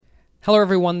Hello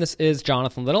everyone, this is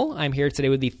Jonathan Little. I'm here today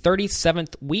with the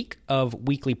 37th week of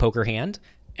Weekly Poker Hand,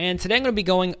 and today I'm going to be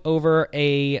going over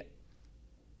a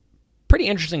pretty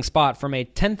interesting spot from a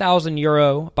 10,000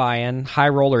 euro buy-in high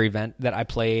roller event that I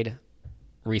played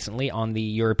recently on the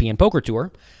European Poker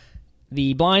Tour.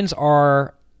 The blinds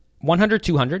are 100,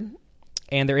 200,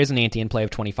 and there is an ante in play of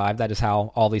 25. That is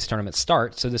how all these tournaments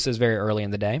start, so this is very early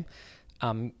in the day.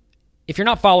 If you're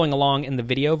not following along in the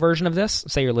video version of this,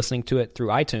 say you're listening to it through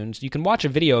iTunes, you can watch a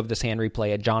video of this hand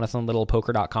replay at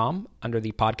jonathanlittlepoker.com under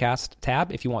the podcast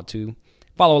tab if you want to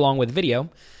follow along with video.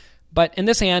 But in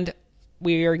this hand,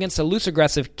 we are against a loose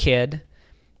aggressive kid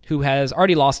who has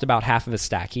already lost about half of his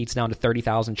stack. He's down to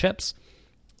 30,000 chips.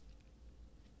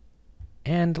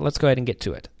 And let's go ahead and get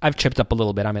to it. I've chipped up a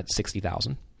little bit. I'm at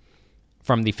 60,000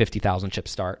 from the 50,000 chip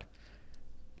start.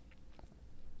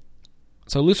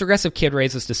 So loose aggressive kid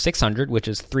raises to 600, which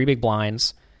is 3 big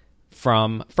blinds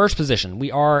from first position. We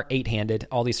are 8-handed.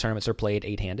 All these tournaments are played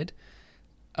 8-handed.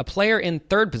 A player in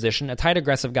third position, a tight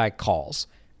aggressive guy, calls.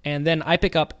 And then I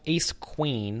pick up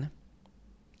ace-queen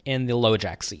in the low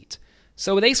jack seat.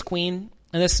 So with ace-queen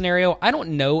in this scenario, I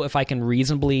don't know if I can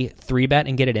reasonably 3-bet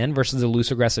and get it in versus a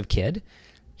loose aggressive kid.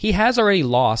 He has already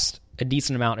lost a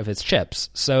decent amount of his chips.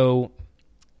 So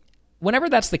whenever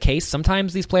that's the case,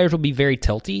 sometimes these players will be very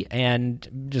tilty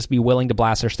and just be willing to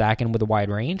blast their stack in with a wide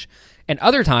range. And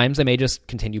other times, they may just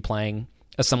continue playing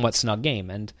a somewhat snug game.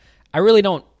 And I really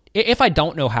don't, if I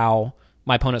don't know how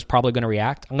my opponent's probably going to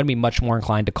react, I'm going to be much more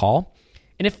inclined to call.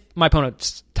 And if my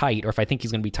opponent's tight, or if I think he's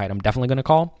going to be tight, I'm definitely going to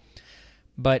call.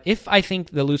 But if I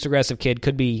think the loose aggressive kid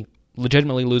could be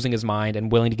legitimately losing his mind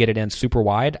and willing to get it in super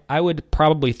wide, I would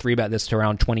probably 3-bet this to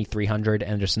around 2,300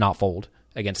 and just not fold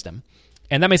against him.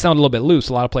 And that may sound a little bit loose.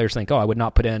 A lot of players think, I would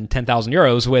not put in 10,000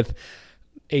 euros with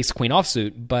ace-queen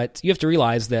offsuit. But you have to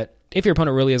realize that if your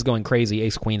opponent really is going crazy,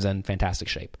 ace-queen's in fantastic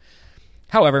shape.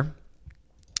 However,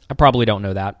 I probably don't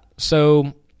know that.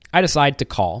 So I decide to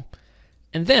call.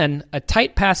 And then a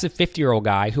tight passive 50-year-old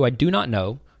guy who I do not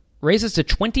know raises to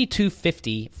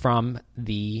 2250 from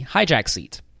the hijack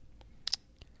seat.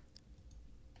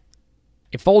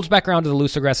 It folds back around to the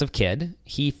loose aggressive kid.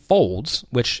 He folds,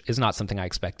 which is not something I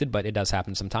expected, but it does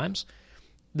happen sometimes.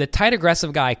 The tight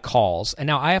aggressive guy calls, and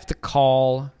now I have to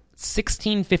call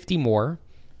 1650 more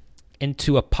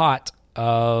into a pot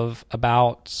of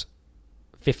about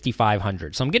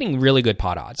 5,500. So I'm getting really good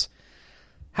pot odds.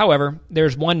 However,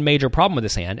 there's one major problem with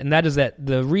this hand, and that is that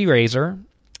the re-raiser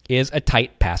is a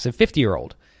tight passive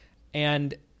 50-year-old.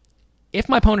 And if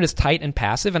my opponent is tight and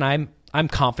passive, and I'm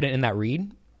confident in that read,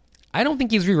 I don't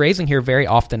think he's re-raising here very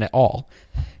often at all.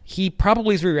 He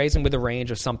probably is re-raising with a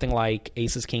range of something like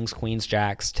aces, kings, queens,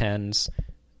 jacks, tens,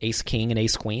 ace-king, and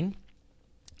ace-queen.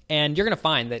 And you're going to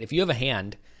find that if you have a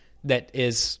hand that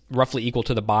is roughly equal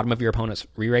to the bottom of your opponent's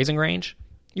re-raising range,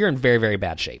 you're in very, very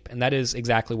bad shape. And that is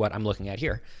exactly what I'm looking at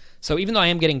here. So even though I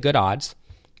am getting good odds,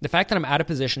 the fact that I'm out of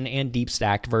position and deep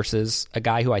stacked versus a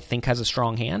guy who I think has a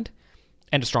strong hand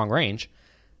and a strong range,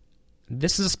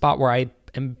 this is a spot where I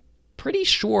am pretty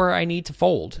sure I need to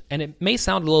fold. And it may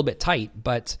sound a little bit tight,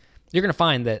 but you're going to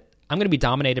find that I'm going to be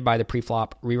dominated by the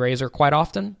pre-flop re-raiser quite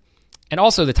often. And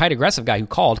also the tight aggressive guy who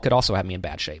called could also have me in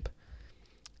bad shape.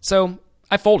 So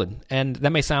I folded, and that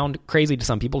may sound crazy to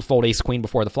some people to fold ace-queen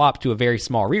before the flop to a very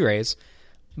small re-raise,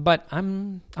 but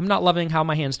I'm not loving how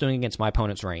my hand's doing against my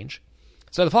opponent's range.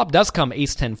 So the flop does come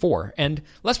ace-10-4, and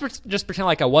let's just pretend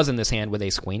like I was in this hand with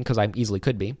ace-queen, because I easily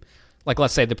could be. Like,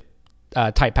 let's say the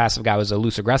tight passive guy was a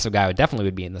loose aggressive guy, I definitely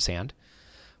would be in this hand.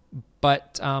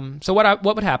 But so what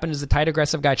would happen is the tight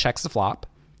aggressive guy checks the flop.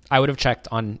 I would have checked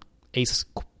on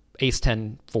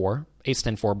ace-10-4.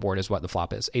 Ace-10-4 board is what the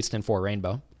flop is. Ace-10-4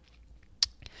 rainbow.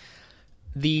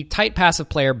 The tight passive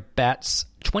player bets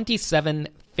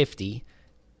 2750,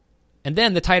 and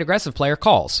then the tight aggressive player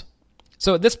calls.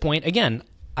 So at this point, again,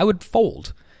 I would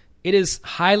fold. It is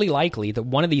highly likely that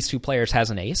one of these two players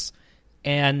has an ace,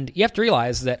 and you have to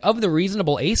realize that of the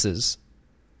reasonable aces,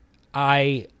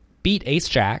 I beat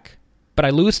ace-jack, but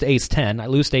I lose to ace-10, I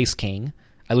lose to ace-king,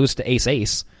 I lose to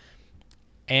ace-ace,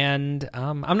 and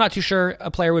I'm not too sure a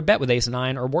player would bet with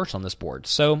ace-9 or worse on this board.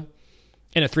 So,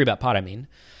 in a 3-bet pot, I mean.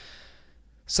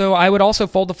 So I would also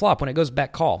fold the flop when it goes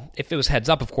bet call. If it was heads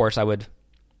up, of course, I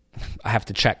have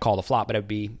to check call the flop, but I'd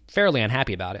be fairly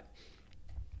unhappy about it.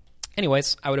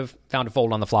 Anyways, I would have found a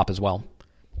fold on the flop as well.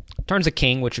 Turns a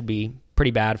king, which would be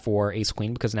pretty bad for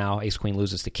ace-queen because now ace-queen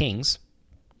loses to kings.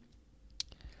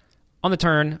 On the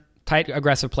turn, tight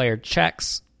aggressive player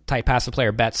checks. Tight passive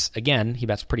player bets again. He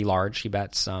bets pretty large. He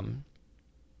bets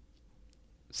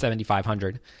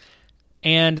 7,500.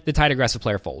 And the tight aggressive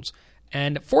player folds.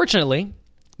 And fortunately,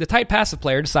 the tight passive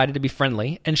player decided to be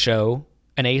friendly and show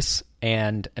an ace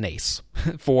and an ace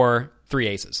for 3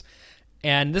 aces.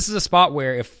 And this is a spot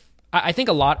where if I think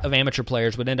a lot of amateur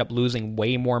players would end up losing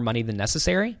way more money than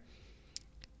necessary.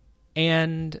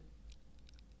 And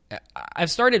I've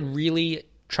started really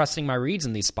trusting my reads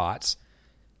in these spots,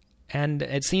 and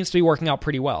it seems to be working out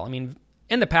pretty well. I mean,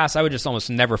 in the past, I would just almost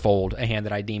never fold a hand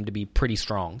that I deemed to be pretty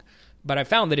strong. But I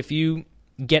found that if you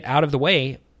get out of the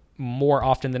way more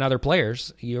often than other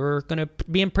players, you're going to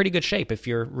be in pretty good shape if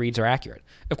your reads are accurate.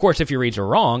 Of course, if your reads are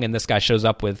wrong and this guy shows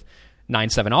up with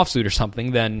 9-7 offsuit or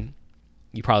something, then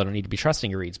you probably don't need to be trusting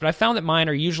your reads. But I found that mine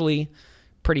are usually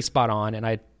pretty spot on, and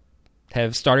I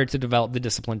have started to develop the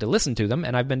discipline to listen to them,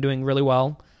 and I've been doing really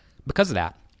well because of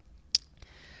that.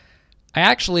 I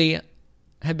actually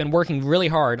have been working really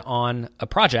hard on a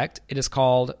project. It is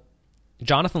called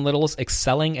Jonathan Little's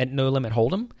Excelling at No Limit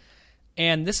Hold'em,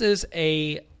 and this is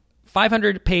a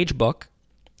 500-page book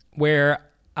where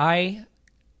I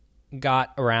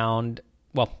got around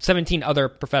 17 other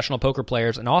professional poker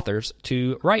players and authors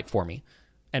to write for me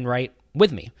and write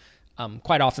with me.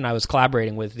 Quite often I was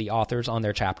collaborating with the authors on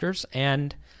their chapters,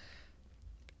 and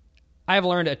I have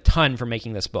learned a ton from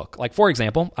making this book. Like, for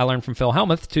example, I learned from Phil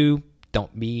Hellmuth to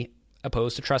don't be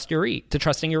opposed to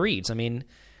trusting your reads. I mean,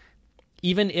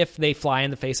 even if they fly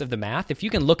in the face of the math, if you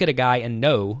can look at a guy and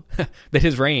know that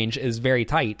his range is very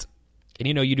tight, and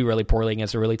you know you do really poorly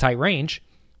against a really tight range,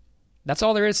 that's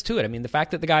all there is to it. I mean, the fact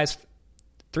that the guy's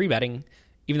 3-betting,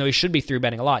 even though he should be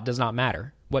 3-betting a lot, does not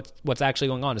matter. What's actually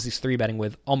going on is he's 3-betting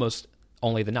with almost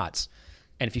only the nuts.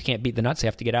 And if you can't beat the nuts, you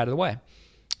have to get out of the way.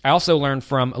 I also learned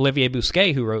from Olivier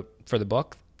Bousquet, who wrote for the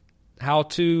book, how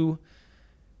to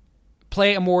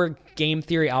play a more game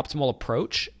theory optimal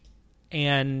approach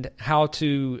and how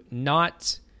to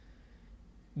not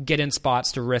get in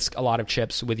spots to risk a lot of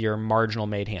chips with your marginal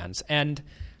made hands. And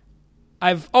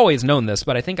I've always known this,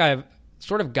 but I think I've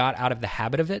sort of got out of the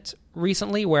habit of it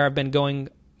recently, where I've been going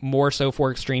more so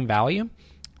for extreme value.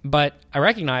 But I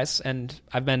recognize, and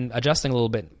I've been adjusting a little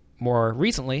bit more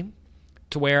recently,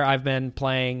 to where I've been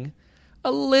playing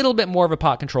a little bit more of a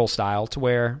pot control style, to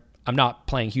where I'm not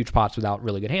playing huge pots without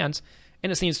really good hands,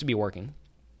 and it seems to be working.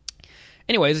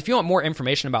 Anyways, if you want more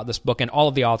information about this book and all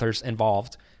of the authors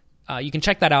involved, you can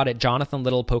check that out at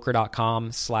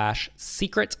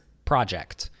jonathanlittlepoker.com/secret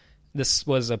project. This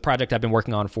was a project I've been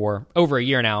working on for over a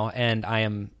year now, and I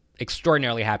am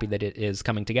extraordinarily happy that it is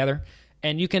coming together.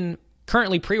 And you can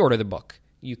currently pre-order the book.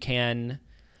 You can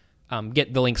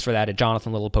get the links for that at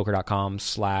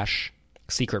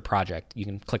jonathanlittlepoker.com/secret project. You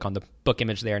can click on the book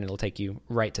image there, and it'll take you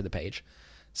right to the page.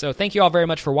 So thank you all very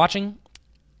much for watching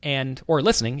or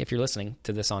listening, if you're listening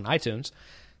to this on iTunes.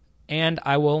 And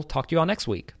I will talk to you all next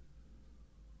week.